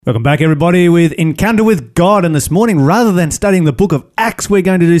Welcome back, everybody, with Encounter with God. And this morning, rather than studying the book of Acts, we're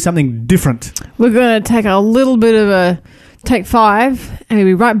going to do something different. We're going to take a little bit of a take 5 and we'll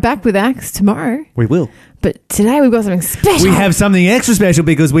be right back with Acts tomorrow. We will. But today we've got something special. We have something extra special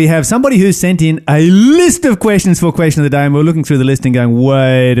because we have somebody who sent in a list of questions for Question of the Day, and we're looking through the list and going,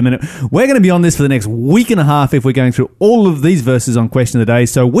 wait a minute, we're going to be on this for the next week and a half if we're going through all of these verses on Question of the Day.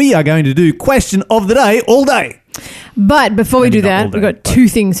 So we are going to do Question of the Day all day. But before we do that, we've got two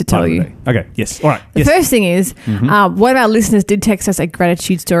things to tell you. Okay, yes. All right. The first thing is, one of our listeners did text us a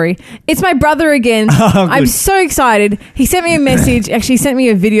gratitude story. It's my brother again. I'm so excited. He sent me a message. Actually, he sent me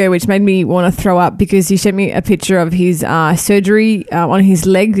a video which made me want to throw up because he sent me a picture of his surgery on his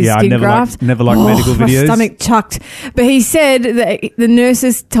leg, his skin graft. Never liked medical videos. My stomach chucked. But he said that the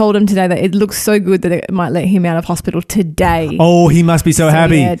nurses told him today that it looks so good that it might let him out of hospital today. Oh, he must be so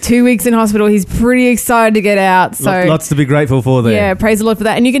happy. Yeah, 2 weeks in hospital. He's pretty excited to get out. So lots to be grateful for there. Yeah, praise the Lord for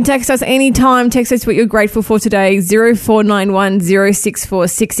that. And you can text us anytime. Text us what you're grateful for today, 0491 064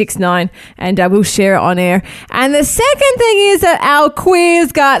 669, and we'll share it on air. And the second thing is that our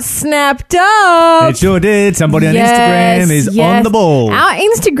quiz got snapped up. It sure did. Somebody on Instagram is on the ball. Our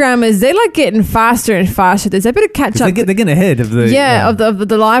Instagrammers, they're like getting faster and faster. There's a bit of catch up. They're getting ahead of the... of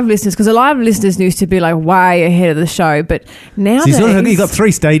the live listeners, because the live listeners used to be like way ahead of the show, but now you've got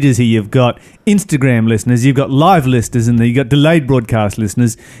three stages here. You've got Instagram listeners, you've got live listeners, and you've got delayed broadcast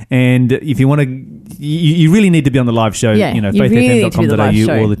listeners. And if you want to, you really need to be on the live show,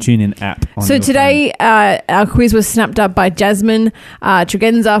 faithfm.com.au or the TuneIn app. So today, our quiz was snapped up by Jasmine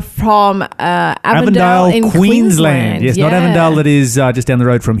Tregenza from Avondale in Queensland. Yes, not Avondale that is just down the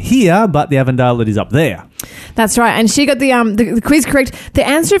road from here, but the Avondale that is up there. That's right. And she got the quiz correct. The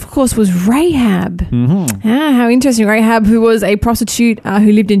answer, of course, was Rahab. Mm-hmm. How interesting. Rahab, who was a prostitute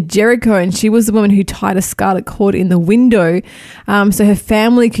who lived in Jericho, and she was the woman who tied a scarlet cord in the window so her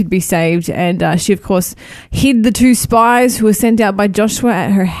family could be saved. And she, of course, hid the two spies who were sent out by Joshua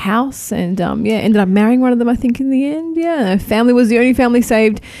at her house and, ended up marrying one of them, I think, in the end. Yeah, her family was the only family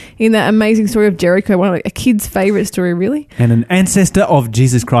saved in that amazing story of Jericho, one of a kid's favourite story, really. And an ancestor of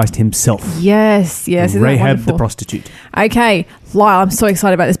Jesus Christ himself. Yes. Rahab the prostitute. Okay, Lyle, I'm so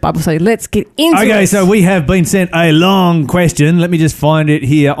excited about this Bible study. Let's get into it. Okay, so we have been sent a long question. Let me just find it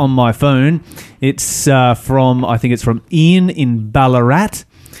here on my phone. It's from Ian in Ballarat.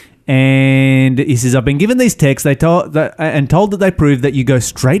 And he says, I've been given these texts told that they prove that you go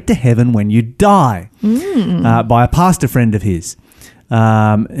straight to heaven when you die by a pastor friend of his.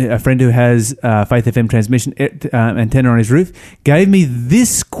 A friend who has Faith FM transmission antenna on his roof gave me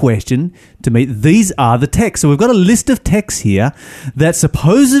this question to meet. These are the texts. So we've got a list of texts here that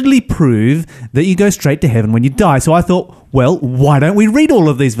supposedly prove that you go straight to heaven when you die. So I thought, well, why don't we read all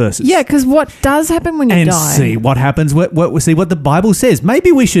of these verses? Yeah, because what does happen when you die? And see what happens. See what the Bible says.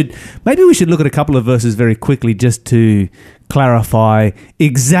 Maybe we should look at a couple of verses very quickly just to clarify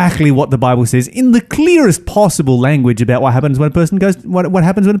exactly what the Bible says in the clearest possible language about what happens when a person what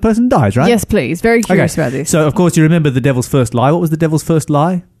happens when a person dies, right? Yes, please. Very curious about this. So, of course, you remember the devil's first lie. What was the devil's first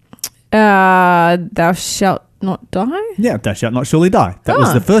lie? Thou shalt not die? Yeah, thou shalt not surely die. That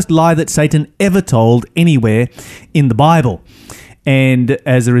was the first lie that Satan ever told anywhere in the Bible. And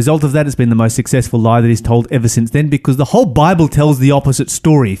as a result of that, it's been the most successful lie that he's told ever since then, because the whole Bible tells the opposite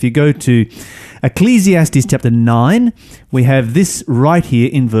story. If you go to Ecclesiastes chapter 9, we have this right here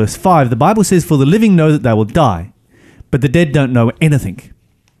in verse 5. The Bible says, "For the living know that they will die, but the dead don't know anything.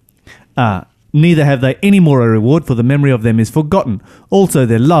 Neither have they any more a reward, for the memory of them is forgotten. Also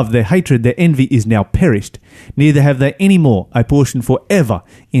their love, their hatred, their envy is now perished. Neither have they any more a portion forever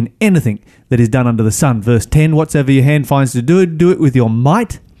in anything that is done under the sun." Verse 10, "Whatsoever your hand finds to do it with your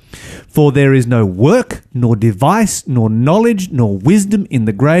might. For there is no work, nor device, nor knowledge, nor wisdom in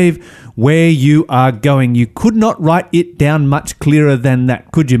the grave where you are going." You could not write it down much clearer than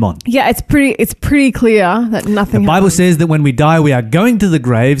that, could you, Mon? Yeah, it's pretty clear that nothing The Bible says that when we die, we are going to the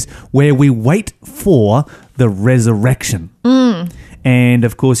graves where we wait for the resurrection. And,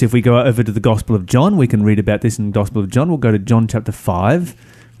 of course, if we go over to the Gospel of John, we can read about this in the Gospel of John. We'll go to John chapter 5.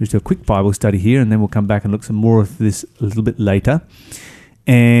 We'll just do a quick Bible study here, and then we'll come back and look some more of this a little bit later.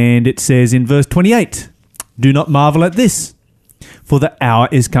 And it says in verse 28, "Do not marvel at this, for the hour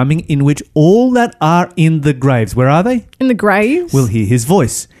is coming in which all that are in the graves," where are they? In the graves. "Will hear his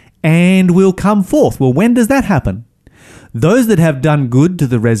voice, and will come forth." Well, when does that happen? "Those that have done good to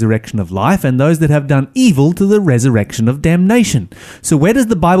the resurrection of life, and those that have done evil to the resurrection of damnation." So where does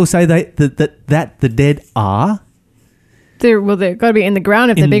the Bible say that the dead are? They've got to be in the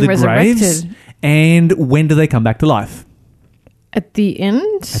ground if they're being resurrected. Graves. And when do they come back to life? At the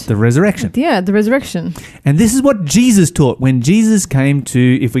end? At the resurrection. Yeah, at the resurrection. And this is what Jesus taught when Jesus came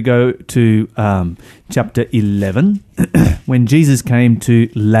to, if we go to chapter 11, when Jesus came to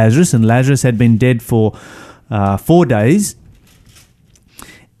Lazarus, and Lazarus had been dead for 4 days,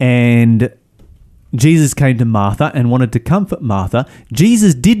 and Jesus came to Martha and wanted to comfort Martha.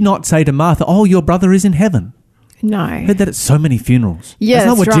 Jesus did not say to Martha, "Oh, your brother is in heaven." No. I heard that at so many funerals. Yeah, that's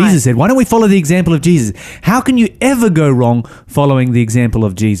not what that's right. Jesus said. Why don't we follow the example of Jesus? How can you ever go wrong following the example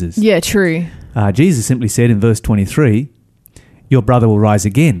of Jesus? Yeah, true. Jesus simply said in verse 23, "Your brother will rise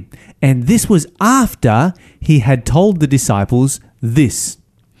again." And this was after he had told the disciples this: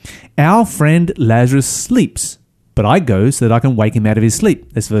 "Our friend Lazarus sleeps, but I go so that I can wake him out of his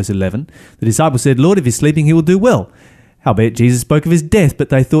sleep." That's verse 11. The disciples said, "Lord, if he's sleeping, he will do well." Howbeit Jesus spoke of his death, but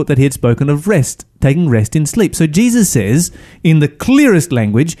they thought that he had spoken of rest, taking rest in sleep. So Jesus says, in the clearest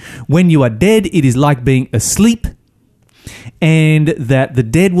language, when you are dead, it is like being asleep, and that the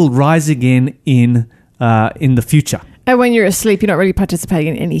dead will rise again in the future. And when you're asleep, you're not really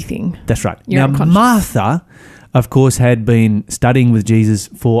participating in anything. That's right. You're Now, unconscious. Martha, of course, had been studying with Jesus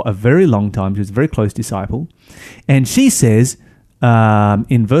for a very long time. She was a very close disciple. And she says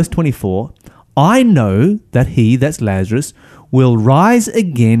in verse 24, "I know that he," that's Lazarus, "will rise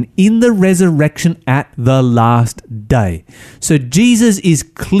again in the resurrection at the last day." So Jesus is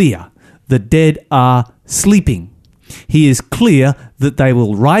clear. The dead are sleeping. He is clear that they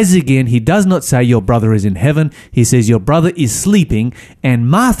will rise again. He does not say your brother is in heaven. He says your brother is sleeping. And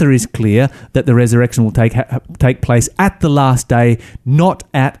Martha is clear that the resurrection will take place at the last day, not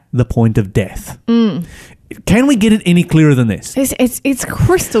at the point of death. Can we get it any clearer than this? It's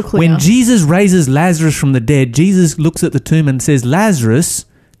crystal clear. When Jesus raises Lazarus from the dead, Jesus looks at the tomb and says, "Lazarus,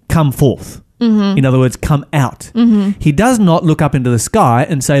 come forth." In other words, come out. He does not look up into the sky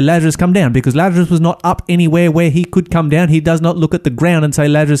and say, "Lazarus, come down," because Lazarus was not up anywhere where he could come down. He does not look at the ground and say,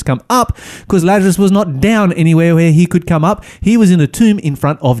 "Lazarus, come up," because Lazarus was not down anywhere where he could come up. He was in a tomb in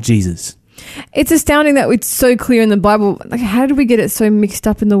front of Jesus. It's astounding that it's so clear in the Bible. Like, how did we get it so mixed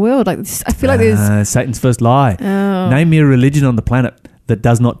up in the world? Like, I feel like there's Satan's first lie. Oh. Name me a religion on the planet that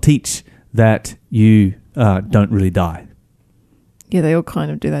does not teach that you don't really die. Yeah, they all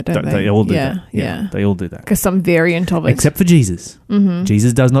kind of do that, don't they? They all do yeah, that. Yeah. They all do that. Because some variant of it. Except for Jesus.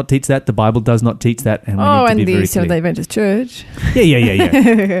 Jesus does not teach that. The Bible does not teach that. And we need to and be very the Seventh-day clear. Adventist Church.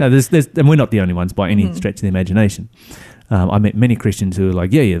 Yeah. No, there's, and we're not the only ones by any stretch of the imagination. I met many Christians who are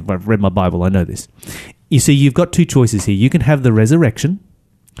like, yeah, I've read my Bible, I know this. You see, you've got two choices here. You can have the resurrection,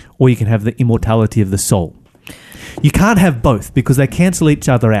 or you can have the immortality of the soul. You can't have both because they cancel each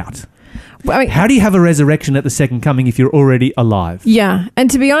other out. Well, I mean, How do you have a resurrection at the second coming if you're already alive? yeah, and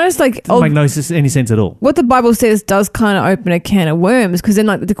to be honest, like Doesn't make any sense at all. what the Bible says does kind of open a can of worms, because then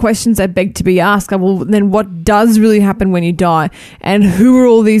like the questions that beg to be asked are, well, then what does really happen when you die, and who are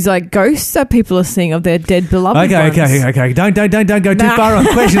all these like ghosts that people are seeing of their dead beloved ones? Okay. Don't go too far on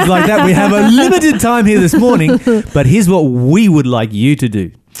questions like that. We have a limited time here this morning, but here's what we would like you to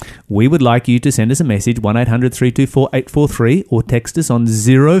do. We would like you to send us a message, 1-800-324-843, or text us on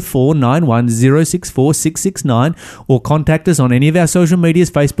 0491 064 669, or contact us on any of our social medias,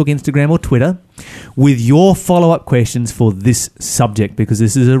 Facebook, Instagram, or Twitter, with your follow-up questions for this subject, because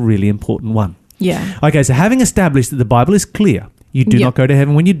this is a really important one. Yeah. Okay, so having established that the Bible is clear, you do Yep. not go to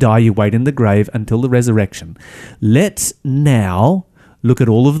heaven when you die, you wait in the grave until the resurrection. Let's now look at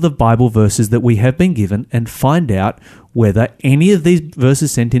all of the Bible verses that we have been given and find out whether any of these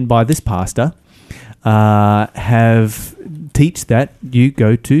verses sent in by this pastor have teach that you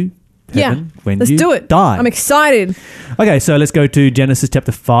go to heaven when Let's you do it. die. I'm excited. Okay, so let's go to Genesis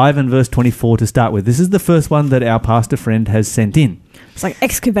chapter 5 and verse 24 to start with. This is the first one that our pastor friend has sent in. It's like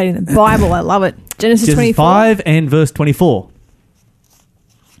excavating the Bible. I love it. Genesis 24. 5 and verse 24.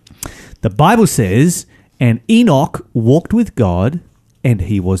 The Bible says, "And Enoch walked with God, and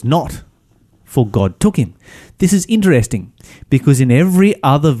he was not, for God took him." This is interesting because in every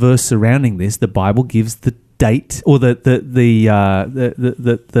other verse surrounding this, the Bible gives the date or the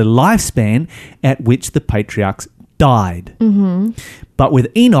lifespan at which the patriarchs died. But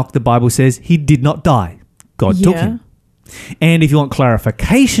with Enoch, the Bible says he did not die. God took him. And if you want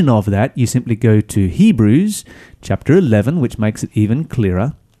clarification of that, you simply go to Hebrews chapter 11, which makes it even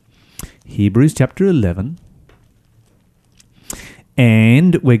clearer. Hebrews chapter 11.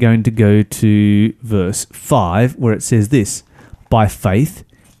 And we're going to go to verse 5, where it says this: "By faith,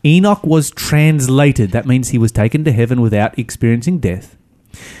 Enoch was translated." That means he was taken to heaven without experiencing death.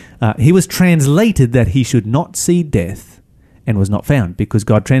 He was translated that he should not see death, and was not found, because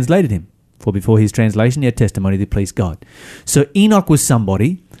God translated him. For before his translation, he had testimony that pleased God. So Enoch was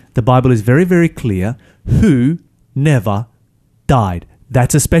somebody, the Bible is very, very clear, who never died.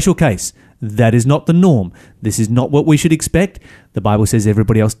 That's a special case. That is not the norm. This is not what we should expect. The Bible says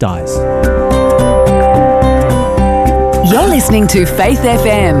everybody else dies. You're listening to Faith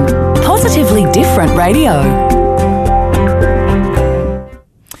FM, positively different radio.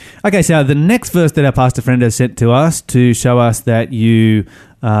 Okay, so the next verse that our pastor friend has sent to us to show us that you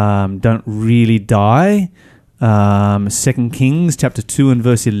don't really die, 2 Kings chapter 2 and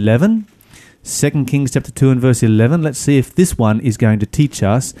verse 11. 2 Kings chapter 2 and verse 11. Let's see if this one is going to teach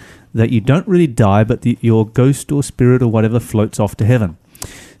us that you don't really die, but your ghost or spirit or whatever floats off to heaven.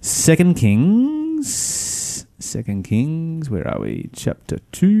 2 Kings, where are we? Chapter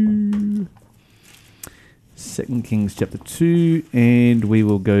 2. 2 Kings chapter 2, and we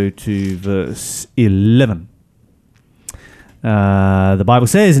will go to verse 11. The Bible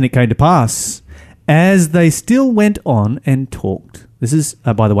says, "And it came to pass, as they still went on and talked." This is,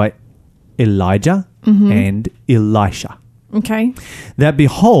 by the way, Elijah and Elisha. Okay. "That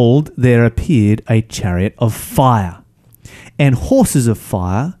behold, there appeared a chariot of fire, and horses of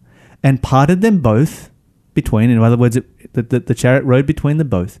fire, and parted them both between." In other words, the chariot rode between them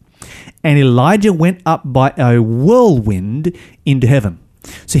both. "And Elijah went up by a whirlwind into heaven."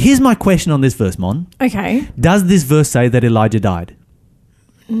 So here's my question on this verse, Mon. Okay. Does this verse say that Elijah died?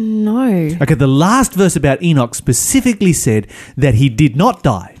 No. Okay, the last verse about Enoch specifically said that he did not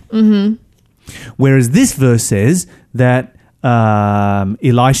die. Mm-hmm. Whereas this verse says that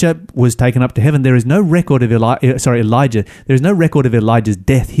Elisha was taken up to heaven. There is no record of Elijah. There is no record of Elijah's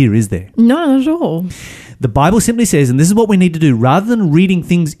death here, is there? No, not at all. The Bible simply says, and this is what we need to do, rather than reading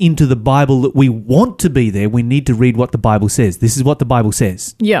things into the Bible that we want to be there, we need to read what the Bible says. This is what the Bible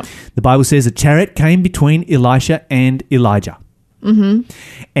says. Yeah. The Bible says a chariot came between Elisha and Elijah. Mm-hmm.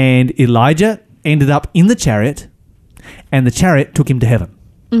 And Elijah ended up in the chariot, and the chariot took him to heaven.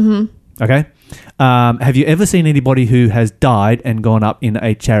 Mm-hmm. Okay? Have you ever seen anybody who has died and gone up in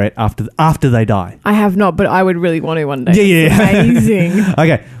a chariot after they die? I have not, but I would really want to one day. Yeah. Amazing.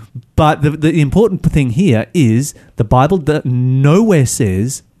 Okay. But the important thing here is the Bible nowhere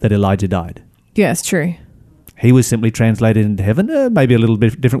says that Elijah died. Yeah, it's true. He was simply translated into heaven, maybe a little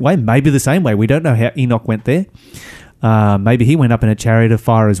bit different way, maybe the same way. We don't know how Enoch went there. Maybe he went up in a chariot of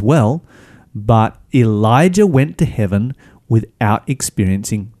fire as well. But Elijah went to heaven without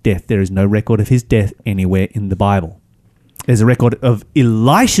experiencing death. There is no record of his death anywhere in the Bible. There's a record of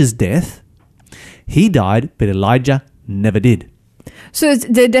Elisha's death. He died, but Elijah never did. So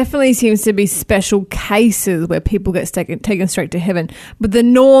there definitely seems to be special cases where people get taken straight to heaven. But the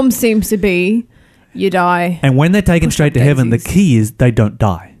norm seems to be you die. And when they're taken straight to heaven, the key is they don't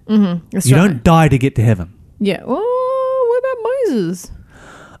die. Mm-hmm, that's you right. don't die to get to heaven. Yeah. Well, what about Moses?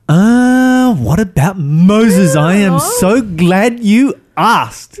 What about Moses? I am so glad you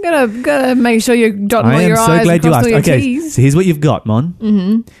asked. Gotta make sure you're dotting all your I's and crossing all your T's. So here's what you've got, Mon.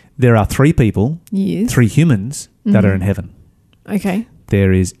 Mm-hmm. There are 3 people, yes. 3 humans that are in heaven. Okay.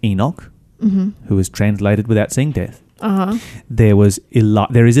 There is Enoch, who was translated without seeing death. Uh-huh. There is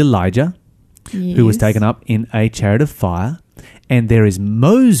Elijah, who was Yes. taken up in a chariot of fire. And there is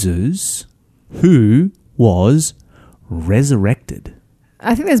Moses, who was resurrected.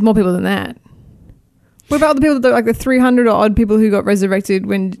 I think there's more people than that. What about the people that like the 300 or odd people who got resurrected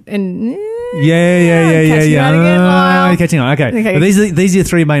when and Yeah. Catching on again, Lyle. Catching on. Okay. Okay. But these are the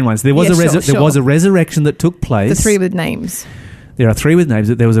 3 main ones. There was there was a resurrection that took place. The 3 with names. There are 3 with names.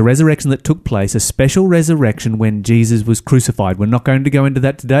 There was a resurrection that took place, a special resurrection when Jesus was crucified. We're not going to go into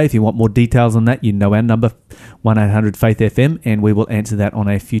that today. If you want more details on that, you know our number, 1-800-FAITH-FM, and we will answer that on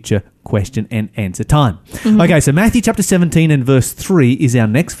a future question and answer time. Mm-hmm. Okay, so Matthew chapter 17 and verse 3 is our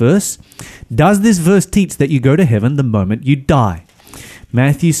next verse. Does this verse teach that you go to heaven the moment you die?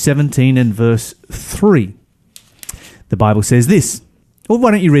 Matthew 17 and verse 3. The Bible says this. Well,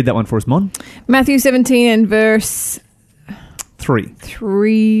 why don't you read that one for us, Mon? Matthew 17 and verse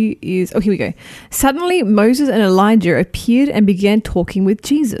 3 is... Oh, here we go. Suddenly Moses and Elijah appeared and began talking with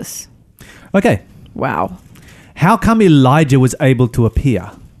Jesus. Okay. Wow. How come Elijah was able to appear?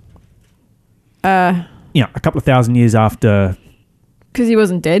 A couple of thousand years after... Because he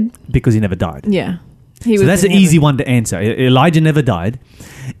wasn't dead? Because he never died. Yeah. So that's an easy one to answer. Elijah never died.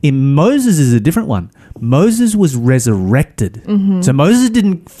 In Moses is a different one. Moses was resurrected. Mm-hmm. So Moses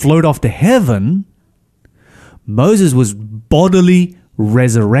didn't float off to heaven. Moses was bodily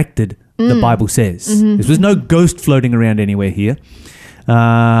resurrected, the Bible says. Mm-hmm. There was no ghost floating around anywhere here.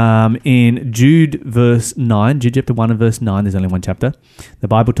 In Jude chapter 1 and verse 9, there's only one chapter, the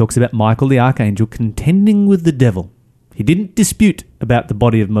Bible talks about Michael the archangel contending with the devil. He didn't dispute about the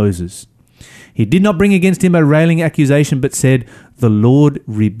body of Moses. He did not bring against him a railing accusation, but said, "The Lord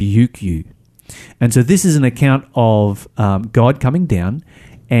rebuke you." And so this is an account of God coming down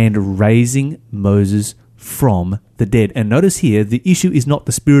and raising Moses from the dead. And notice here, the issue is not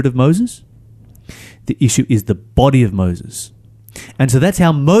the spirit of Moses. The issue is the body of Moses. And so that's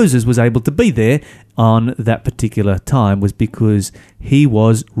how Moses was able to be there on that particular time, was because he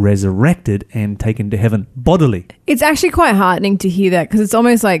was resurrected and taken to heaven bodily. It's actually quite heartening to hear that, because it's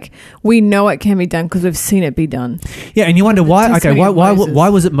almost like we know it can be done because we've seen it be done. Yeah, and you wonder why. Okay, why Moses.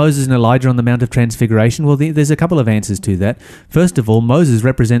 was it Moses and Elijah on the Mount of Transfiguration? Well, there's a couple of answers to that. First of all, Moses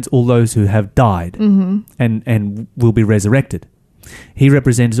represents all those who have died and will be resurrected. He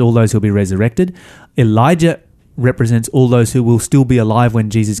represents all those who will be resurrected. Elijah represents all those who will still be alive when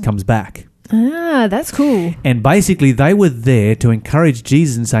Jesus comes back. Ah, that's cool. And basically, they were there to encourage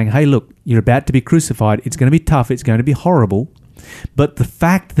Jesus and saying, hey, look, you're about to be crucified. It's going to be tough. It's going to be horrible. But the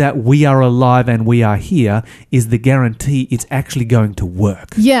fact that we are alive and we are here is the guarantee it's actually going to work.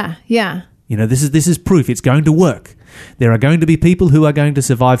 Yeah, yeah. You know, this is proof it's going to work. There are going to be people who are going to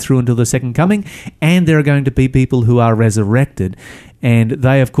survive through until the second coming, and there are going to be people who are resurrected. And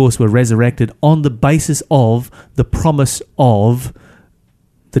they, of course, were resurrected on the basis of the promise of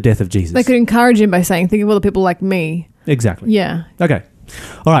the death of Jesus. They could encourage him by saying, think of all the people like me. Exactly. Yeah. Okay.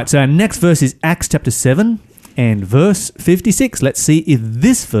 All right, so our next verse is Acts chapter 7 and verse 56. Let's see if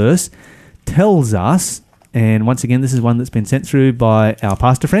this verse tells us, and once again, this is one that's been sent through by our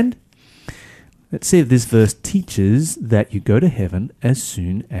pastor friend. Let's see if this verse teaches that you go to heaven as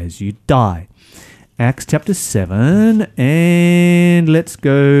soon as you die. Acts chapter 7, and let's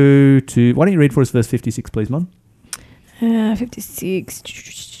go to... Why don't you read for us verse 56, please, Mon?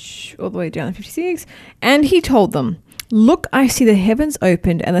 56, all the way down to 56. And he told them, look, I see the heavens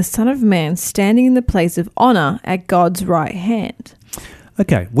opened and the Son of Man standing in the place of honor at God's right hand.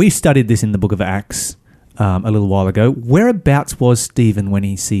 Okay, we studied this in the book of Acts a little while ago. Whereabouts was Stephen when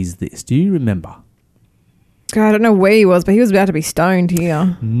he sees this? Do you remember? God, I don't know where he was, but he was about to be stoned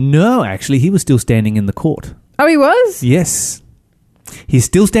here. No, actually, he was still standing in the court. Oh, he was? Yes. He's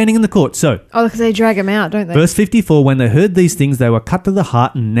still standing in the court. So, Oh, because they drag him out, don't they? verse 54, when they heard these things, they were cut to the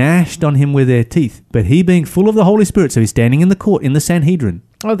heart and gnashed on him with their teeth. But he, being full of the Holy Spirit, so he's standing in the court, in the Sanhedrin,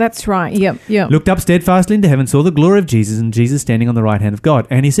 Oh, that's right. Yep. looked up steadfastly into heaven, saw the glory of Jesus, and Jesus standing on the right hand of God.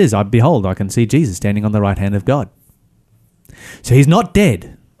 And he says, behold, I can see Jesus standing on the right hand of God. So he's not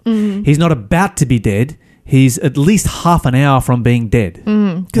dead. He's not about to be dead. He's at least half an hour from being dead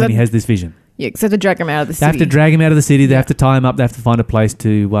when he has this vision. Yeah, because they have to drag him out of the They city. have to drag him out of the city. They have to tie him up. They have to find a place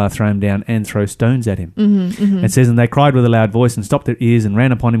to throw him down and throw stones at him. It says, and they cried with a loud voice and stopped their ears and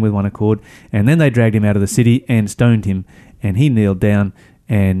ran upon him with one accord. And then they dragged him out of the city and stoned him. And he kneeled down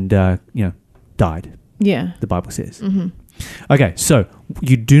and died. Yeah. The Bible says. Okay, so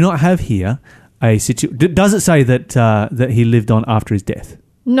you do not have here a situation. Does it say that he lived on after his death?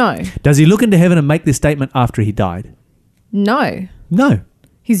 No. Does he look into heaven and make this statement after he died? No. No.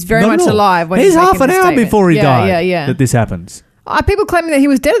 He's very Not at much all. alive when he's half making an the hour statement. before he died Yeah. that this happens. Are people claiming that he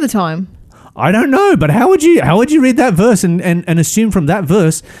was dead at the time? I don't know, but how would you read that verse and assume from that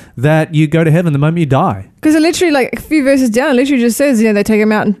verse that you go to heaven the moment you die? Because it literally, like a few verses down, it literally just says, they take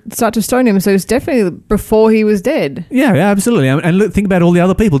him out and start to stone him. So it's definitely before he was dead. Yeah, absolutely. And look, think about all the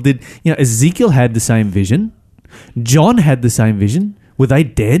other people. Ezekiel had the same vision. John had the same vision. Were they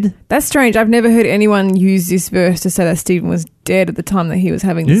dead? That's strange. I've never heard anyone use this verse to say that Stephen was dead at the time that he was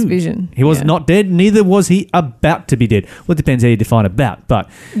having this vision. He was not dead, neither was he about to be dead. Well, it depends how you define about, but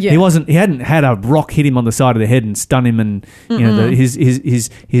he hadn't had a rock hit him on the side of the head and stun him, and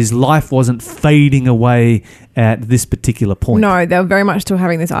his life wasn't fading away at this particular point. No, they were very much still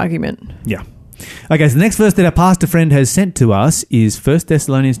having this argument. Yeah. Okay, so the next verse that our pastor friend has sent to us is 1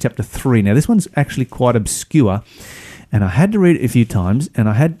 Thessalonians chapter 3. Now, this one's actually quite obscure, and I had to read it a few times, and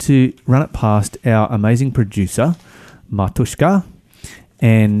I had to run it past our amazing producer, Martushka,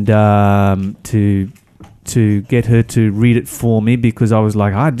 and to get her to read it for me, because I was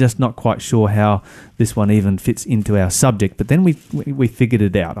like, I'm just not quite sure how this one even fits into our subject. But then we figured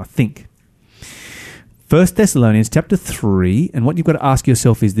it out, I think. 1 Thessalonians chapter 3, and what you've got to ask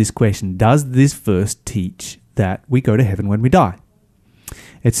yourself is this question: does this verse teach that we go to heaven when we die?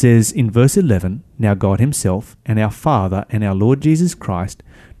 It says in verse 11, now God himself and our Father and our Lord Jesus Christ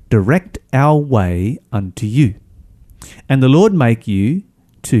direct our way unto you. And the Lord make you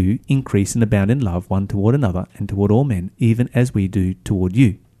to increase and abound in love one toward another and toward all men, even as we do toward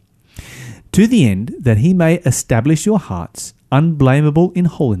you. To the end that he may establish your hearts unblameable in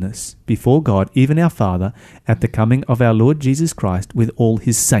holiness before God, even our Father, at the coming of our Lord Jesus Christ with all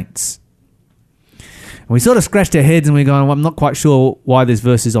his saints. And we sort of scratched our heads and we're going, well, I'm not quite sure why this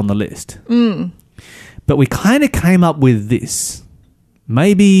verse is on the list. But we kind of came up with this.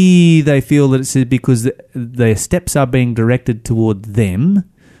 Maybe they feel that it's because their steps are being directed toward them,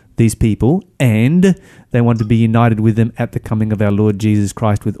 these people, and they want to be united with them at the coming of our Lord Jesus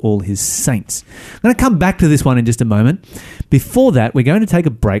Christ with all his saints. I'm going to come back to this one in just a moment. Before that, we're going to take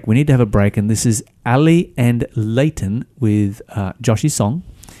a break. We need to have a break, and this is Ali and Leighton with Joshy's song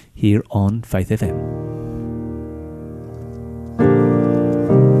here on Faith FM.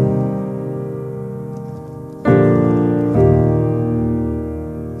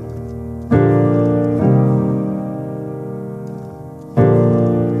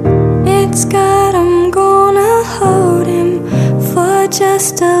 It's God, I'm gonna hold him for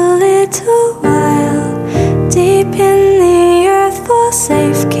just a little while, deep in the earth for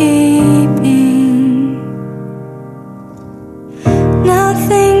safekeeping.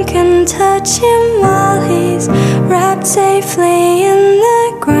 Nothing can touch him while he's wrapped safely in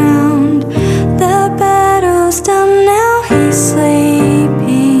the ground. The battle's done, now he's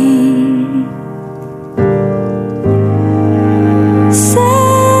sleeping.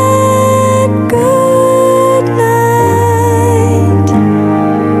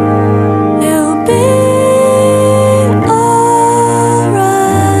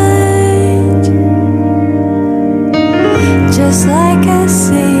 Just like a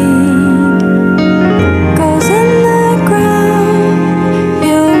seed goes in the ground,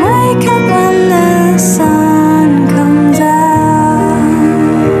 you'll wake up when the sun comes out.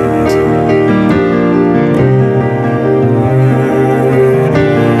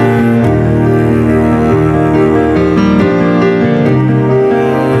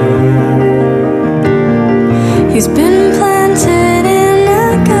 He's been planted in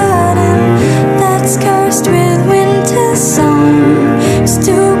a garden that's cursed with winter sun. It's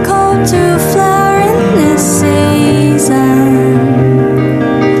too cold to flower in this season,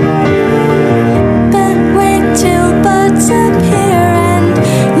 but wait till buds appear and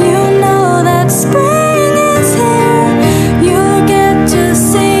you know that spring is here. You'll get to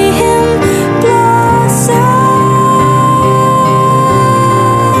see him blossom.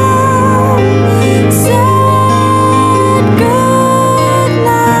 Said good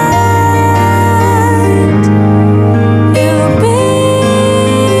night. You'll be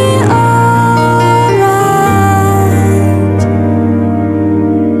alright.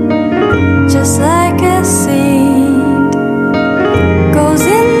 Just like a seed goes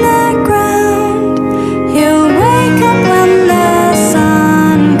in the ground, he'll wake up when the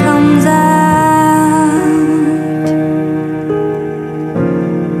sun comes out.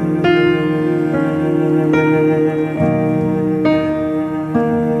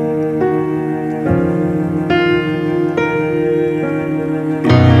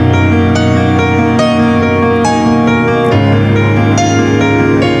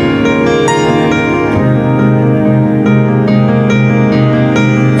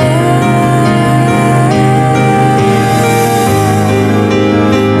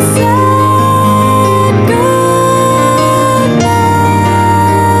 Said good night.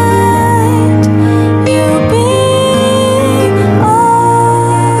 You'll be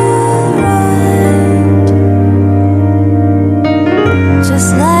alright.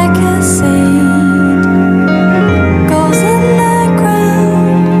 Just like a seed goes in the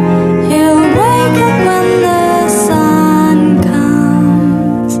ground, he'll wake up when the sun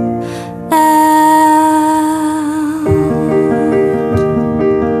comes out.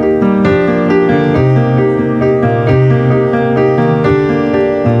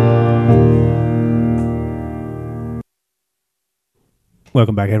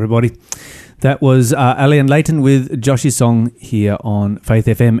 Welcome back, everybody. That was Ali and Leighton with Joshy's song here on Faith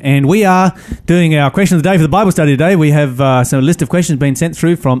FM. And we are doing our question of the day for the Bible study today. We have some list of questions being sent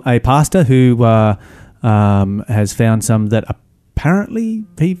through from a pastor who has found some that apparently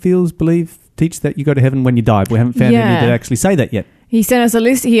he teach that you go to heaven when you die. We haven't found any that actually say that yet. He sent us a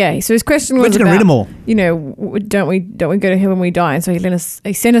list here. So his question was We're just going to read them all. You know, don't we go to heaven when we die? And so he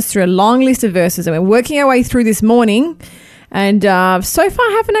sent us through a long list of verses, and we're working our way through this morning. And so far,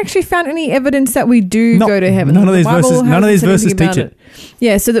 I haven't actually found any evidence that we do go to heaven. None of these verses teach it.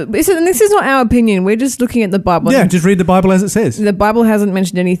 Yeah, so this is not our opinion. We're just looking at the Bible. Yeah, just read the Bible as it says. The Bible hasn't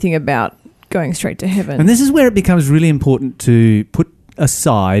mentioned anything about going straight to heaven. And this is where it becomes really important to put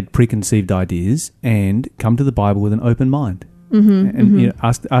aside preconceived ideas and come to the Bible with an open mind. You know,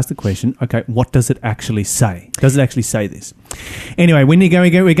 ask the question, okay, what does it actually say? Does it actually say this? Anyway,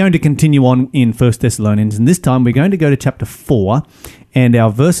 we're going to continue on in 1 Thessalonians, and this time we're going to go to chapter 4, and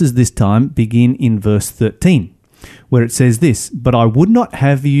our verses this time begin in verse 13, where it says this: "But I would not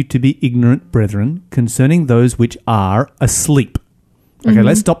have you to be ignorant, brethren, concerning those which are asleep." Okay,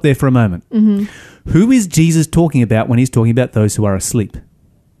 let's stop there for a moment. Who is Jesus talking about when he's talking about those who are asleep?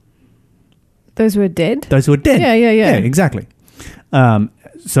 Those who are dead? Those who are dead. Yeah. Yeah, exactly.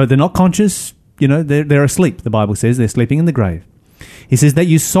 So they're not conscious, they're asleep, the Bible says. They're sleeping in the grave. He says that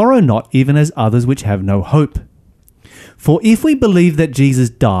you sorrow not even as others which have no hope. For if we believe that Jesus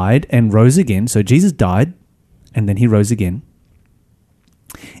died and rose again, so Jesus died and then he rose again,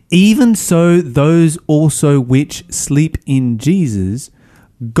 even so those also which sleep in Jesus,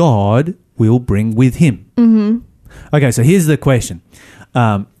 God will bring with him. Okay, so here's the question.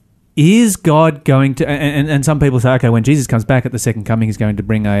 Is God going to, and some people say, okay, when Jesus comes back at the second coming, he's going to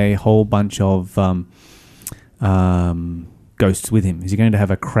bring a whole bunch of ghosts with him. Is he going to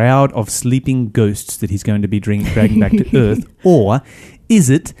have a crowd of sleeping ghosts that he's going to be dragging back to earth? Or is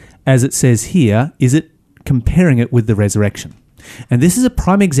it, as it says here, is it comparing it with the resurrection? And this is a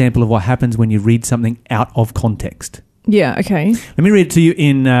prime example of what happens when you read something out of context. Yeah, okay. Let me read it to you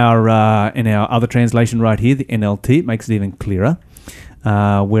in our other translation right here, the NLT. It makes it even clearer.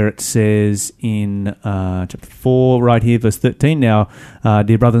 Where it says in chapter 4, right here, verse 13, now,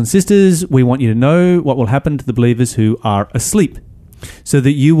 dear brothers and sisters, we want you to know what will happen to the believers who are asleep, so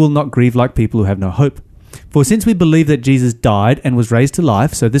that you will not grieve like people who have no hope. For since we believe that Jesus died and was raised to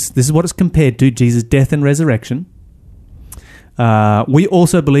life, so this is what it's compared to, Jesus' death and resurrection, we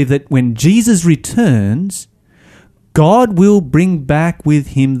also believe that when Jesus returns, God will bring back with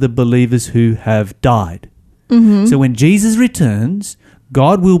him the believers who have died. So when Jesus returns,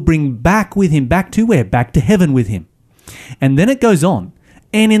 God will bring back with him, back to where? Back to heaven with him. And then it goes on.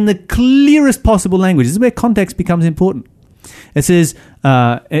 And in the clearest possible language, this is where context becomes important. It says,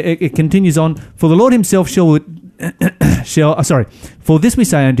 it continues on, for the Lord himself for this we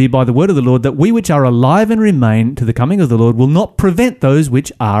say unto you by the word of the Lord, that we which are alive and remain to the coming of the Lord will not prevent those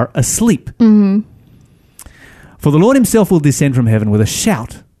which are asleep. For the Lord himself will descend from heaven with a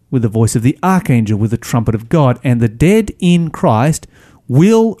shout, with the voice of the archangel, with the trumpet of God, and the dead in Christ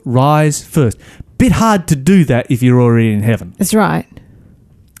will rise first. Bit hard to do that if you're already in heaven. That's right.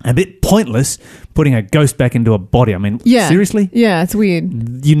 A bit pointless putting a ghost back into a body. I mean, Yeah. seriously? Yeah, it's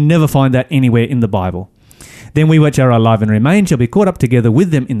weird. You never find that anywhere in the Bible. Then we which are alive and remain shall be caught up together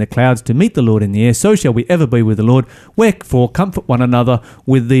with them in the clouds to meet the Lord in the air. So shall we ever be with the Lord. Wherefore comfort one another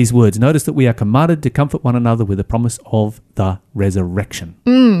with these words. Notice that we are commanded to comfort one another with the promise of the resurrection.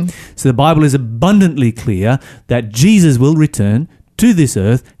 So the Bible is abundantly clear that Jesus will return to this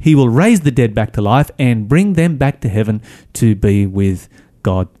earth. He will raise the dead back to life and bring them back to heaven to be with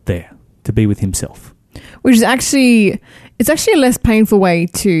God there, to be with himself. Which is actually a less painful way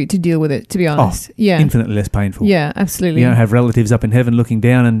to deal with it, to be honest. Yeah. Infinitely less painful. Yeah, absolutely. You don't have relatives up in heaven looking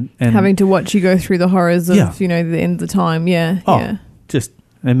down and having to watch you go through the horrors of, Yeah. the end of the time. Yeah. Yeah. Just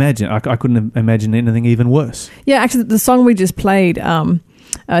imagine. I couldn't imagine anything even worse. Yeah, actually, the song we just played,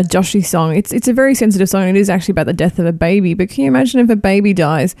 Josh's song, it's a very sensitive song. It is actually about the death of a baby. But can you imagine if a baby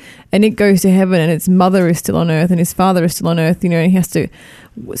dies and it goes to heaven and its mother is still on earth and his father is still on earth, and he has to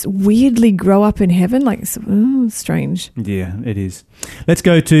weirdly grow up in heaven? Like, it's strange. Yeah, it is. Let's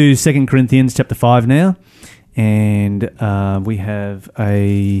go to 2 Corinthians chapter 5 now. And we have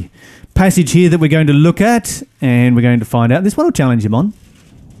a passage here that we're going to look at, and we're going to find out. This one will challenge him on.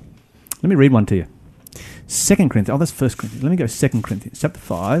 Let me read one to you. 2 Corinthians. Oh, that's 1 Corinthians. Let me go 2 Corinthians chapter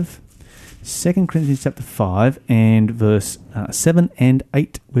 5. 2 Corinthians chapter 5 and verse 7 and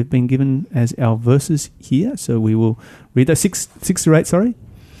 8. We've been given as our verses here, so we will read those. 6 to 8, sorry.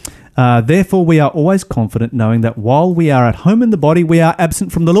 Therefore we are always confident, knowing that while we are at home in the body, we are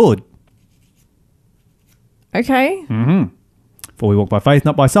absent from the Lord. Okay. For we walk by faith,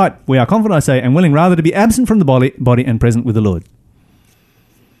 not by sight. We are confident, I say, and willing rather to be absent from the body and present with the Lord.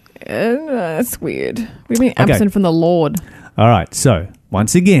 That's weird. We mean absent from the Lord. All right. So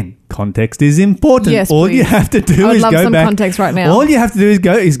once again, context is important. Yes, all please. you have to do I would is love go some back. context right now. All you have to do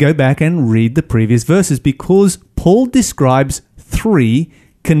is go back and read the previous verses, because Paul describes 3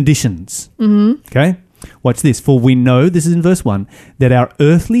 conditions. Okay. Watch this. For we know, this is in verse 1, that if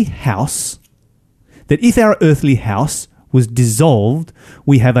our earthly house was dissolved,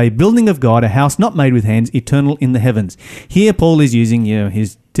 we have a building of God, a house not made with hands, eternal in the heavens. Here Paul is using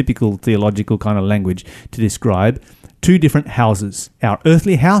his typical theological kind of language to describe 2 different houses. Our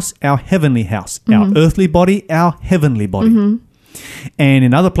earthly house, our heavenly house. Our earthly body, our heavenly body. And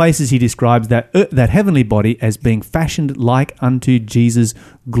in other places he describes that heavenly body as being fashioned like unto Jesus'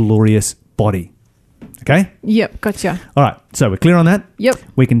 glorious body. Okay? Yep, gotcha. All right, so we're clear on that? Yep.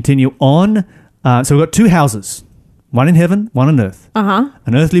 We continue on. So we've got 2 houses. One in heaven, one on earth.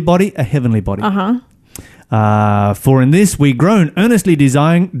 An earthly body, a heavenly body. For in this we groan, earnestly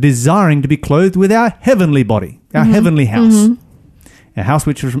desiring to be clothed with our heavenly body, our heavenly house. a house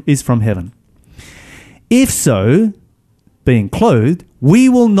which is from heaven. If so, being clothed, we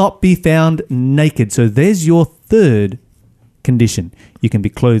will not be found naked. So there's your third condition. You can be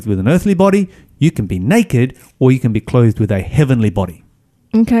clothed with an earthly body, you can be naked, or you can be clothed with a heavenly body.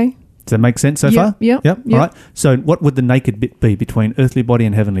 Okay. Does that make sense so far? Yep. All right. So what would the naked bit be between earthly body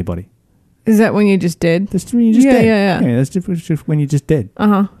and heavenly body? Is that when you're just dead? That's when you're just dead. Yeah. That's just when you're just dead.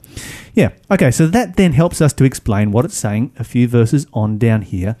 Uh-huh. Yeah. Okay, so that then helps us to explain what it's saying a few verses on down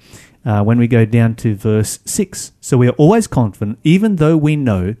here when we go down to verse 6. So we are always confident, even though we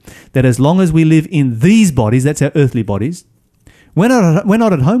know that as long as we live in these bodies, that's our earthly bodies, we're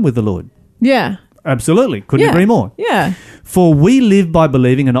not at home with the Lord. Yeah. Absolutely. Couldn't agree more. Yeah. For we live by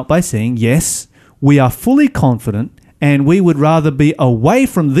believing and not by seeing. Yes, we are fully confident, and we would rather be away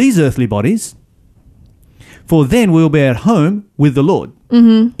from these earthly bodies, for then we'll be at home with the Lord.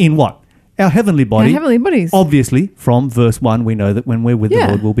 Mm-hmm. In what? Our heavenly body. Our heavenly bodies. Obviously, from verse 1, we know that when we're with the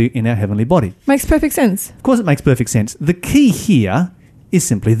Lord, we'll be in our heavenly body. Makes perfect sense. Of course, it makes perfect sense. The key here is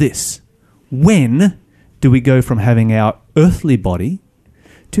simply this. When do we go from having our earthly body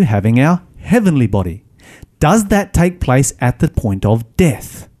to having our heavenly body? Does that take place at the point of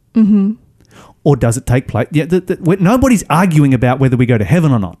death? Mm-hmm. Or does it take place? Yeah, nobody's arguing about whether we go to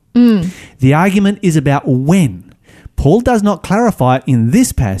heaven or not. The argument is about when. Paul does not clarify it in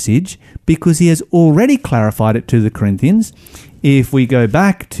this passage because he has already clarified it to the Corinthians. If we go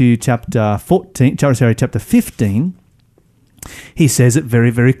back to chapter 15, he says it very,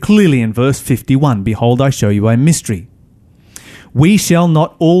 very clearly in verse 51. Behold, I show you a mystery. We shall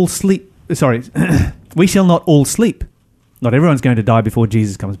not all sleep. We shall not all sleep. Not everyone's going to die before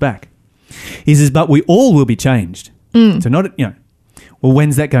Jesus comes back. He says, but we all will be changed. So not, well,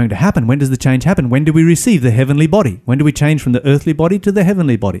 when's that going to happen? When does the change happen? When do we receive the heavenly body? When do we change from the earthly body to the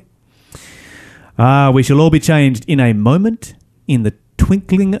heavenly body? We shall all be changed in a moment, in the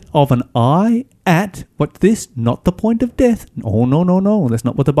twinkling of an eye, at, what's this? Not the point of death. Oh, no. That's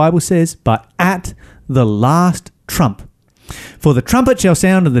not what the Bible says. But at the last trump. For the trumpet shall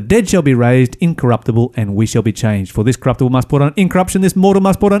sound, and the dead shall be raised incorruptible, and we shall be changed. For this corruptible must put on incorruption, this mortal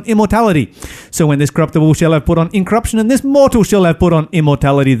must put on immortality. So when this corruptible shall have put on incorruption, and this mortal shall have put on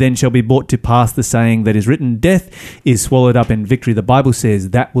immortality, then shall be brought to pass the saying that is written, death is swallowed up in victory. The Bible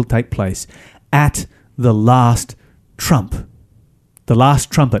says that will take place at the last trump. The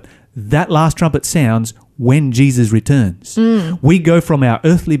last trumpet. That last trumpet sounds when Jesus returns. We go from our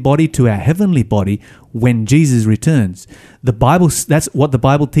earthly body to our heavenly body when Jesus returns. The Bible, that's what the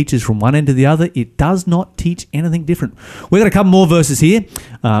Bible teaches from one end to the other. It does not teach anything different. We've got a couple more verses here.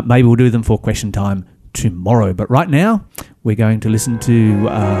 Maybe we'll do them for question time tomorrow. But right now, we're going to listen to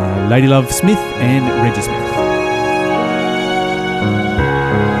Lady Love Smith and Reggie Smith.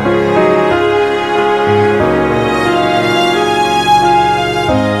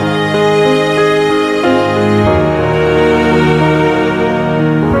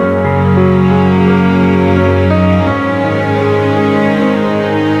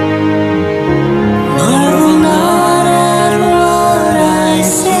 Marvel not at what I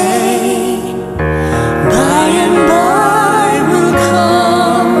say. By and by will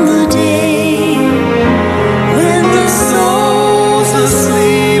come the day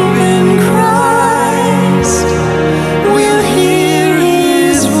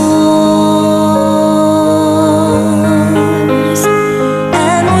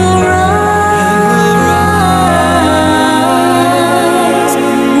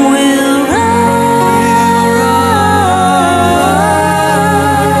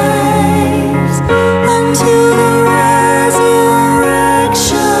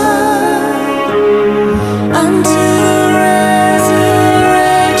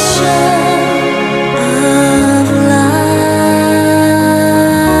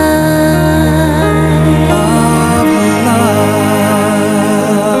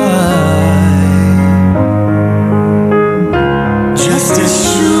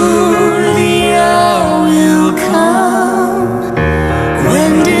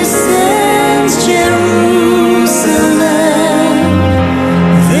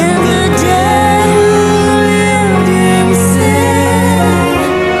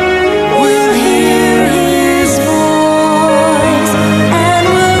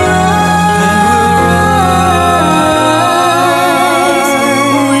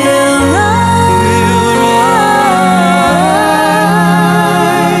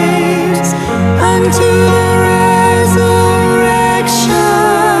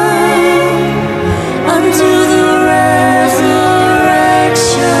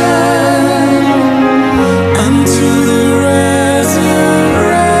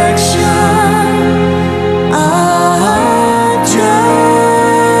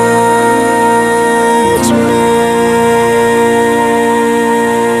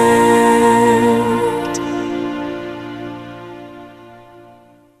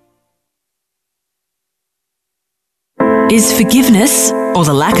Is forgiveness, or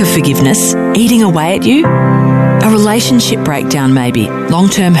the lack of forgiveness, eating away at you? A relationship breakdown maybe,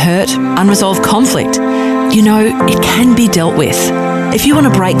 long-term hurt, unresolved conflict. You know, it can be dealt with. If you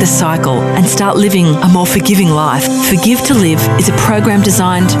want to break the cycle and start living a more forgiving life, Forgive to Live is a program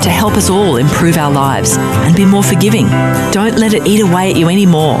designed to help us all improve our lives and be more forgiving. Don't let it eat away at you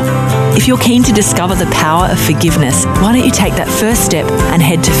anymore. If you're keen to discover the power of forgiveness, why don't you take that first step and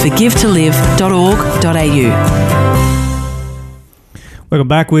head to forgivetolive.org.au. Welcome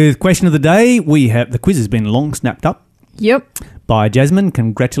back with question of the day. The quiz has been long snapped up. Yep. By Jasmine.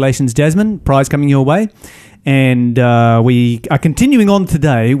 Congratulations, Jasmine. Prize coming your way. And we are continuing on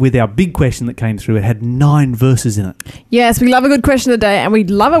today with our big question that came through. It had 9 verses in it. Yes, we love a good question of the day, and we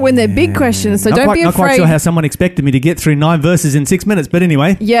love it when they're big questions. So don't be afraid. Not quite sure how someone expected me to get through 9 verses in 6 minutes, but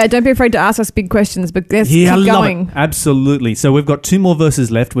anyway. Yeah, don't be afraid to ask us big questions, but let's keep going. Love it. Absolutely. So we've got 2 more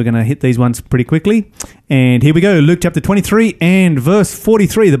verses left. We're going to hit these ones pretty quickly. And here we go. Luke chapter 23 and verse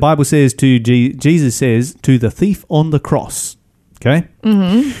 43. The Bible says Jesus says to the thief on the cross. Okay?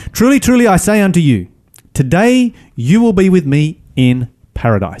 Mm-hmm. Truly, truly, I say unto you, today you will be with me in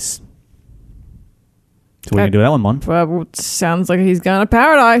paradise. So we're going to do that one, Mon. Well, sounds like he's going to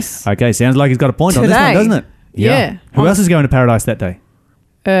paradise. Okay, sounds like he's got a point on this one, doesn't it? Yeah. Who else is going to paradise that day?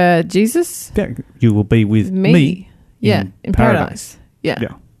 Jesus. Yeah, you will be with me. Yeah, in paradise. Yeah.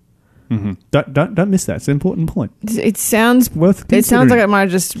 Mm-hmm. Don't miss that. It's an important point. It sounds worth considering. It sounds like I might have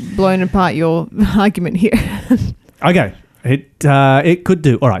just blown apart your argument here. Okay. It could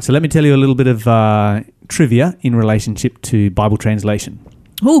do. All right, so let me tell you a little bit of trivia in relationship to Bible translation.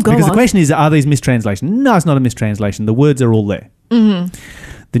 Oh, go on. Because the question is, are these mistranslations? No, it's not a mistranslation. The words are all there. Mm-hmm.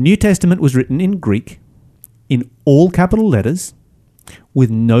 The New Testament was written in Greek, in all capital letters, with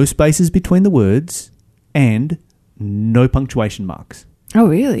no spaces between the words, and no punctuation marks. Oh,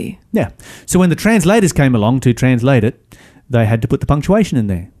 really? Yeah. So when the translators came along to translate it, they had to put the punctuation in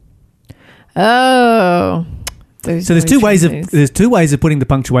there. Oh. So there's two ways of putting the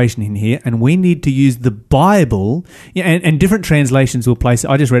punctuation in here, and we need to use the Bible. Yeah, and different translations will place it.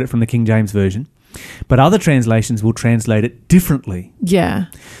 I just read it from the King James Version, but other translations will translate it differently. Yeah.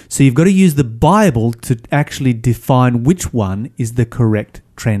 So you've got to use the Bible to actually define which one is the correct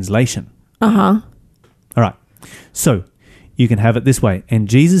translation. Uh-huh. All right. So you can have it this way. And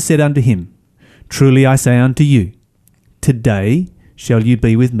Jesus said unto him, truly I say unto you, today shall you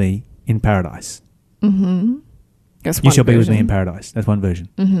be with me in paradise. Mm-hmm. You shall be with me in paradise. That's one version.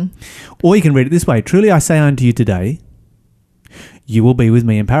 Mm-hmm. Or you can read it this way. Truly I say unto you today, you will be with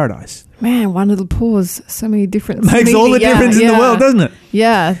me in paradise. Man, one little pause. So many different Makes all the difference in the world, doesn't it?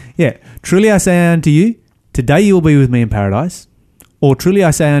 Yeah. Yeah. Truly I say unto you, today you will be with me in paradise. Or truly I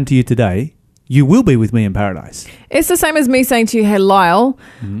say unto you today, you will be with me in paradise. It's the same as me saying to you, hey, Lyle,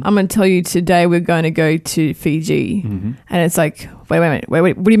 I'm going to tell you today we're going to go to Fiji. Mm-hmm. And it's like, wait,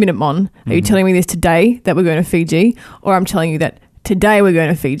 what do you mean, Mon? Are you telling me this today that we're going to Fiji? Or I'm telling you that today we're going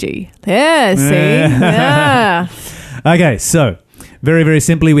to Fiji? Yeah, see? Yeah. Okay, so very, very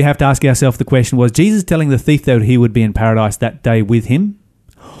simply, we have to ask ourselves the question, was Jesus telling the thief that he would be in paradise that day with him?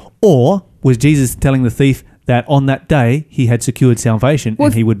 Or was Jesus telling the thief that on that day he had secured salvation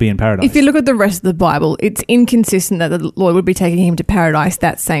and he would be in paradise? If you look at the rest of the Bible, it's inconsistent that the Lord would be taking him to paradise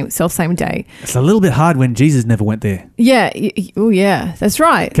that same day. It's a little bit hard when Jesus never went there. Yeah. Oh, yeah. That's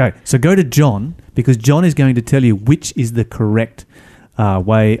right. Okay, so go to John, because John is going to tell you which is the correct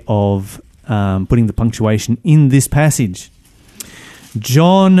way of putting the punctuation in this passage.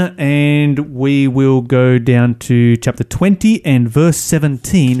 John, and we will go down to chapter 20 and verse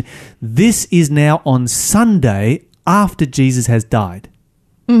 17. This is now on Sunday after Jesus has died.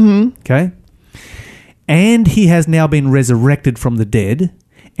 Mm-hmm. Okay? And he has now been resurrected from the dead,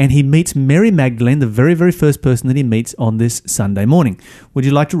 and he meets Mary Magdalene, the very, very first person that he meets on this Sunday morning. Would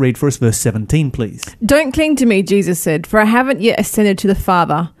you like to read for us verse 17, please? Don't cling to me, Jesus said, for I haven't yet ascended to the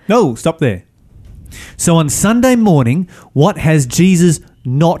Father. No, stop there. So on Sunday morning, what has Jesus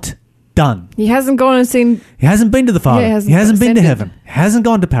not done? He hasn't gone and seen... He hasn't been to the Father. Yeah, he hasn't been to heaven. Hasn't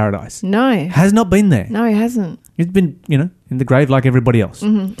gone to paradise. No. Has not been there. No, he hasn't. He's been, in the grave like everybody else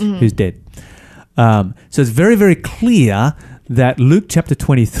who's dead. So it's very, very clear that Luke chapter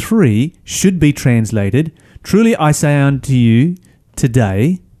 23 should be translated, truly I say unto you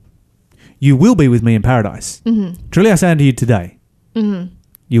today, you will be with me in paradise. Mm-hmm. Truly I say unto you today. Mm-hmm.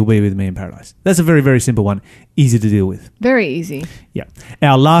 You'll be with me in paradise. That's a very, very simple one. Easy to deal with. Very easy. Yeah.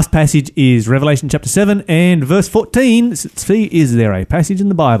 Our last passage is Revelation chapter 7 and verse 14. See, is there a passage in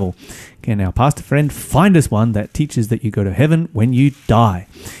the Bible? Can our pastor friend find us one that teaches that you go to heaven when you die?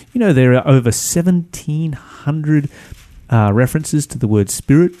 You know, there are over 1,700 references to the word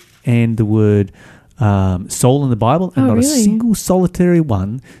spirit and the word soul in the Bible, and Oh, not a really? single solitary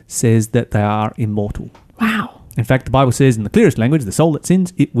one says that they are immortal. Wow. In fact, the Bible says in the clearest language, the soul that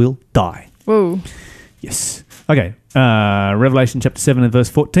sins, it will die. Whoa. Yes. Okay. Revelation chapter 7 and verse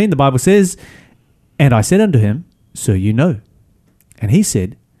 14, the Bible says, "And I said unto him, So you know. And he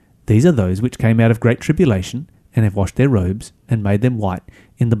said, These are those which came out of great tribulation, and have washed their robes, and made them white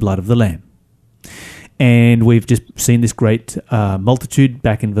in the blood of the Lamb." And we've just seen this great multitude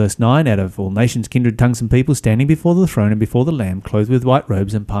back in verse 9, out of all nations, kindred, tongues, and people, standing before the throne and before the Lamb, clothed with white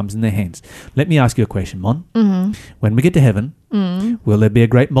robes and palms in their hands. Let me ask you a question, Mon. Mm-hmm. When we get to heaven, will there be a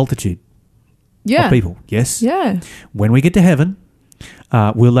great multitude Yeah. of people? Yes. Yeah. When we get to heaven,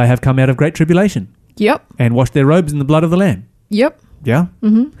 will they have come out of great tribulation Yep. and washed their robes in the blood of the Lamb? Yep. Yeah?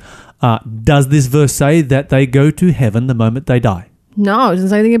 Mm-hmm. Does this verse say that they go to heaven the moment they die? No, it doesn't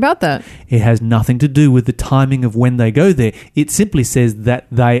say anything about that. It has nothing to do with the timing of when they go there. It simply says that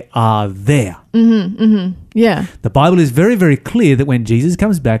they are there. Yeah. The Bible is very, very clear that when Jesus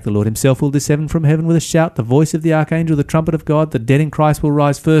comes back, the Lord himself will descend from heaven with a shout, the voice of the archangel, the trumpet of God, the dead in Christ will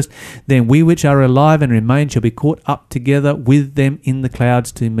rise first. Then we which are alive and remain shall be caught up together with them in the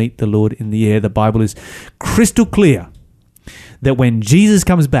clouds to meet the Lord in the air. The Bible is crystal clear that when Jesus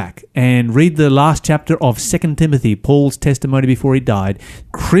comes back, and read the last chapter of 2 Timothy, Paul's testimony before he died,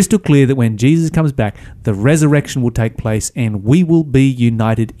 crystal clear that when Jesus comes back, the resurrection will take place and we will be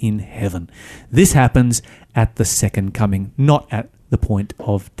united in heaven. This happens at the second coming, not at the point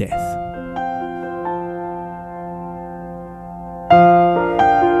of death.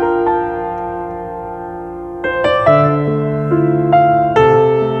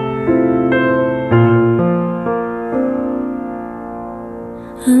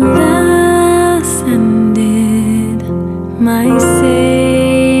 Alas, and did my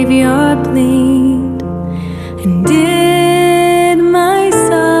Savior bleed? And did my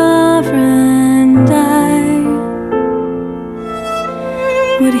sovereign die?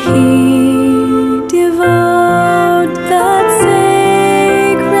 Would he devote that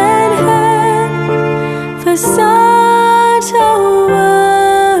sacred hand for such a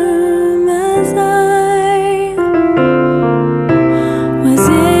worm as I? Was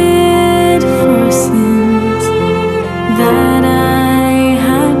it for sins that I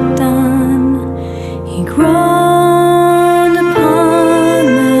had done? He groaned upon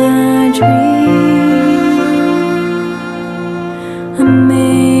the tree.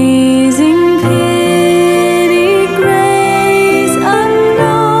 Amazing pity, grace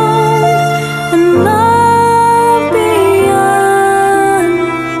unknown, and love beyond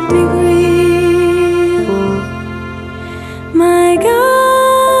degree. My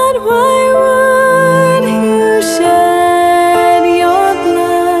God, why would you shed your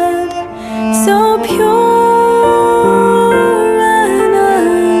blood so pure and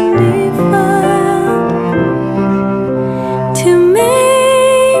undefiled to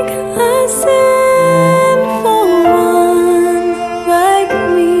make a sinful one like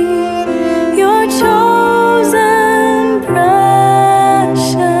me, your chosen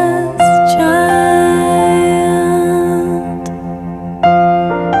precious child?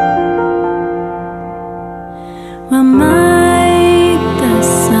 Well, might the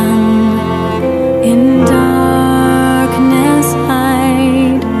sun in darkness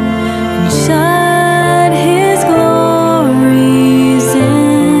hide and shut his glories in,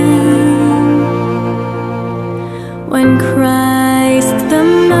 when Christ the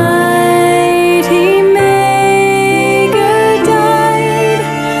mighty Maker died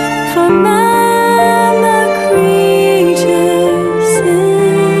for man the creature's sin?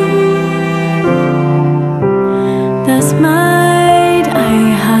 Thus might I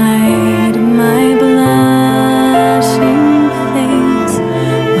hide my blushing face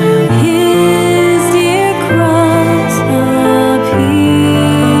while his dear cross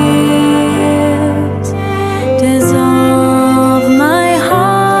appears. Dissolve my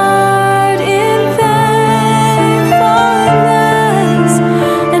heart in thankfulness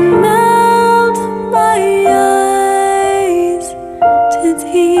and melt my eyes to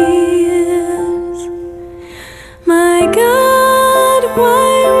tears. My God,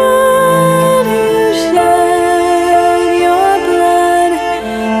 why would you shed your blood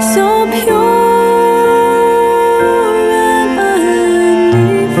so pure and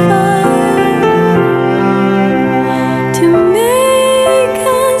undefiled to make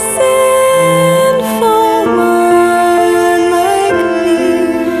a sinful one like me,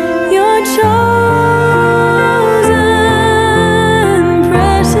 your chosen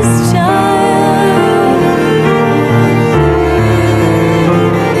precious child?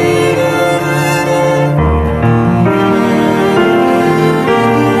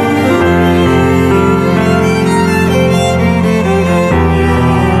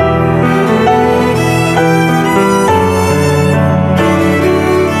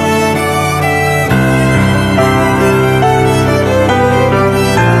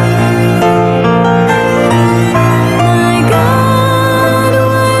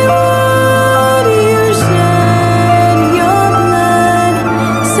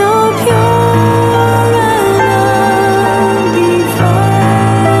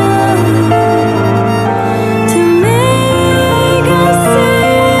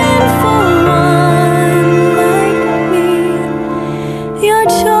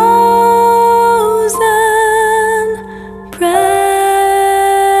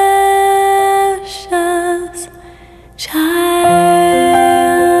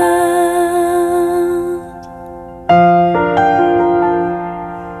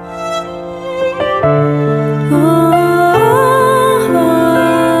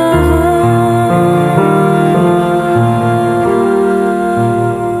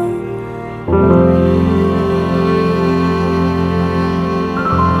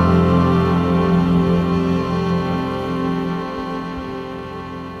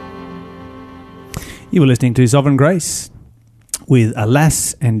 You were listening to Sovereign Grace with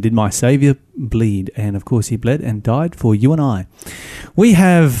Alas, and Did My Saviour Bleed? And of course he bled and died for you and I. We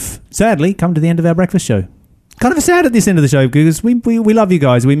have sadly come to the end of our breakfast show. Kind of sad at this end of the show because we love you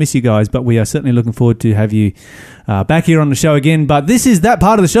guys, we miss you guys, but we are certainly looking forward to have you back here on the show again. But this is that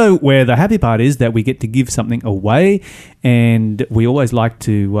part of the show where the happy part is that we get to give something away, and we always like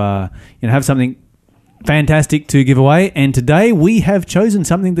to have something fantastic to give away. And today we have chosen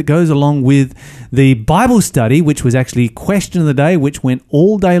something that goes along with the Bible study, which was actually question of the day, which went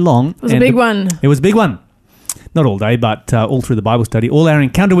all day long. It was a big one. It was a big one. Not all day, but all through the Bible study. All our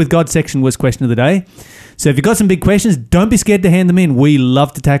Encounter with God section was question of the day. So if you've got some big questions, don't be scared to hand them in. We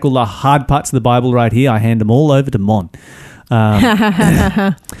love to tackle the hard parts of the Bible right here. I hand them all over to Mon.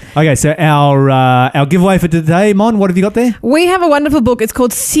 Okay, so our giveaway for today, Mon, what have you got there? We have a wonderful book. It's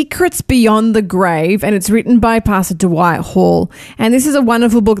called Secrets Beyond the Grave, and it's written by Pastor Dwight Hall. And this is a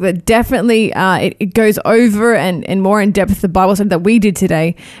wonderful book that definitely it goes over and more in depth the Bible study that we did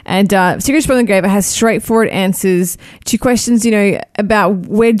today. And Secrets Beyond the Grave, it has straightforward answers to questions, about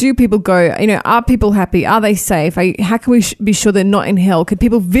where do people go? Are people happy? Are they safe? How can we be sure they're not in hell? Could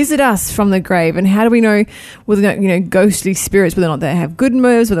people visit us from the grave? And how do we know whether or not, ghostly spirits, whether or not they have good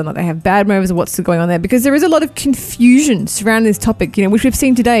motives, whether or not they have bad motives, or what's going on there? Because there is a lot of confusion surrounding this topic, which we've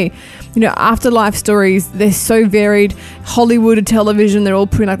seen today. Afterlife stories, they're so varied. Hollywood television, they're all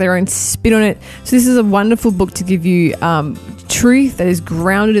putting like their own spin on it. So this is a wonderful book to give you truth that is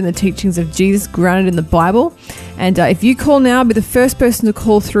grounded in the teachings of Jesus, grounded in the Bible. And if you call now, be the first person to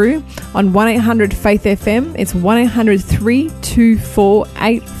call through on 1-800-FAITH-FM. It's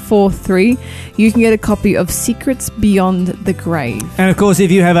 1-800-324-843. You can get a copy of Secrets Beyond the Grave. And of course,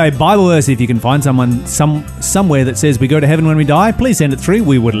 if you have a Bible verse, if you can find somewhere that says we go to heaven when we die, please send it through.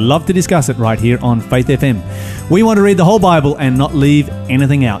 We would love to discuss it right here on Faith FM. We want to read the whole Bible and not leave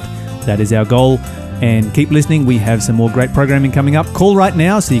anything out. That is our goal. And keep listening. We have some more great programming coming up. Call right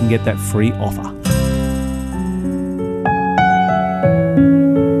now so you can get that free offer.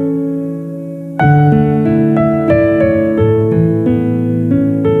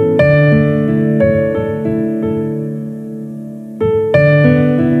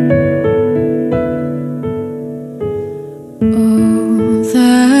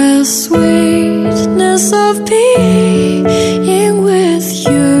 Sweetness of being with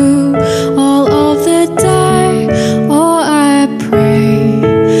you all of the day. Oh, I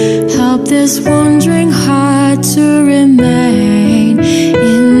pray, help this wandering heart to remain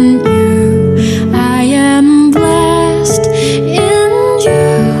in you. I am blessed in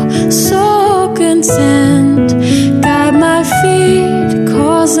you, so content. Guide my feet,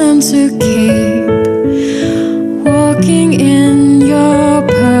 cause them to keep walking in your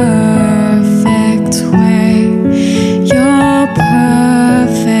perfect way, your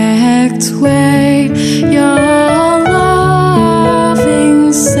perfect way, your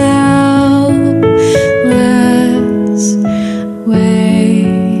loving, selfless way.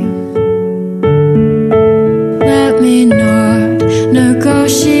 Let me not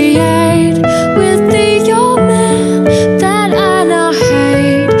negotiate with the old man that I now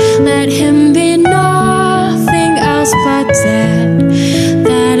hate. Let him be nothing else but dead,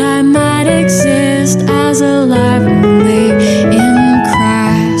 that I might exist as alive only in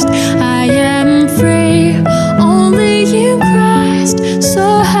Christ. I am free only in Christ,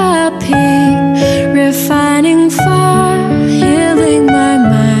 so happy, refining fire, healing my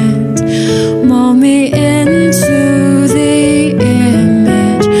mind, mold me into the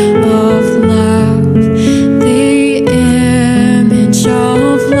image of love, the image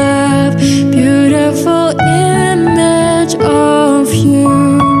of love, beautiful image of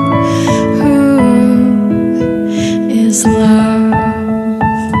you, who is love.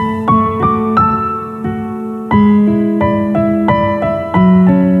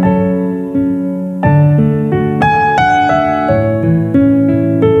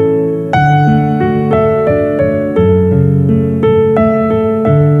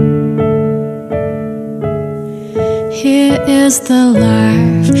 Here is the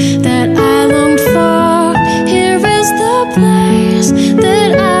life that I longed for. Here is the place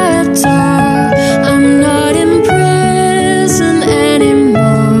that I adore. I'm not in prison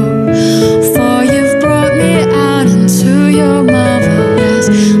anymore, for you've brought me out into your marvelous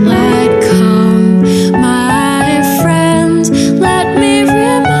light. Come, my friends, let me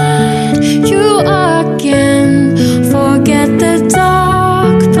remind you again. Forget the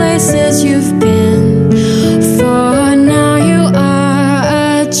dark places you've been, for now you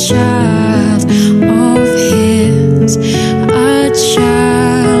are a child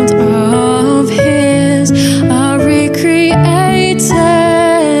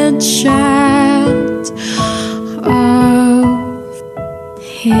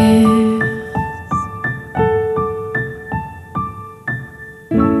here.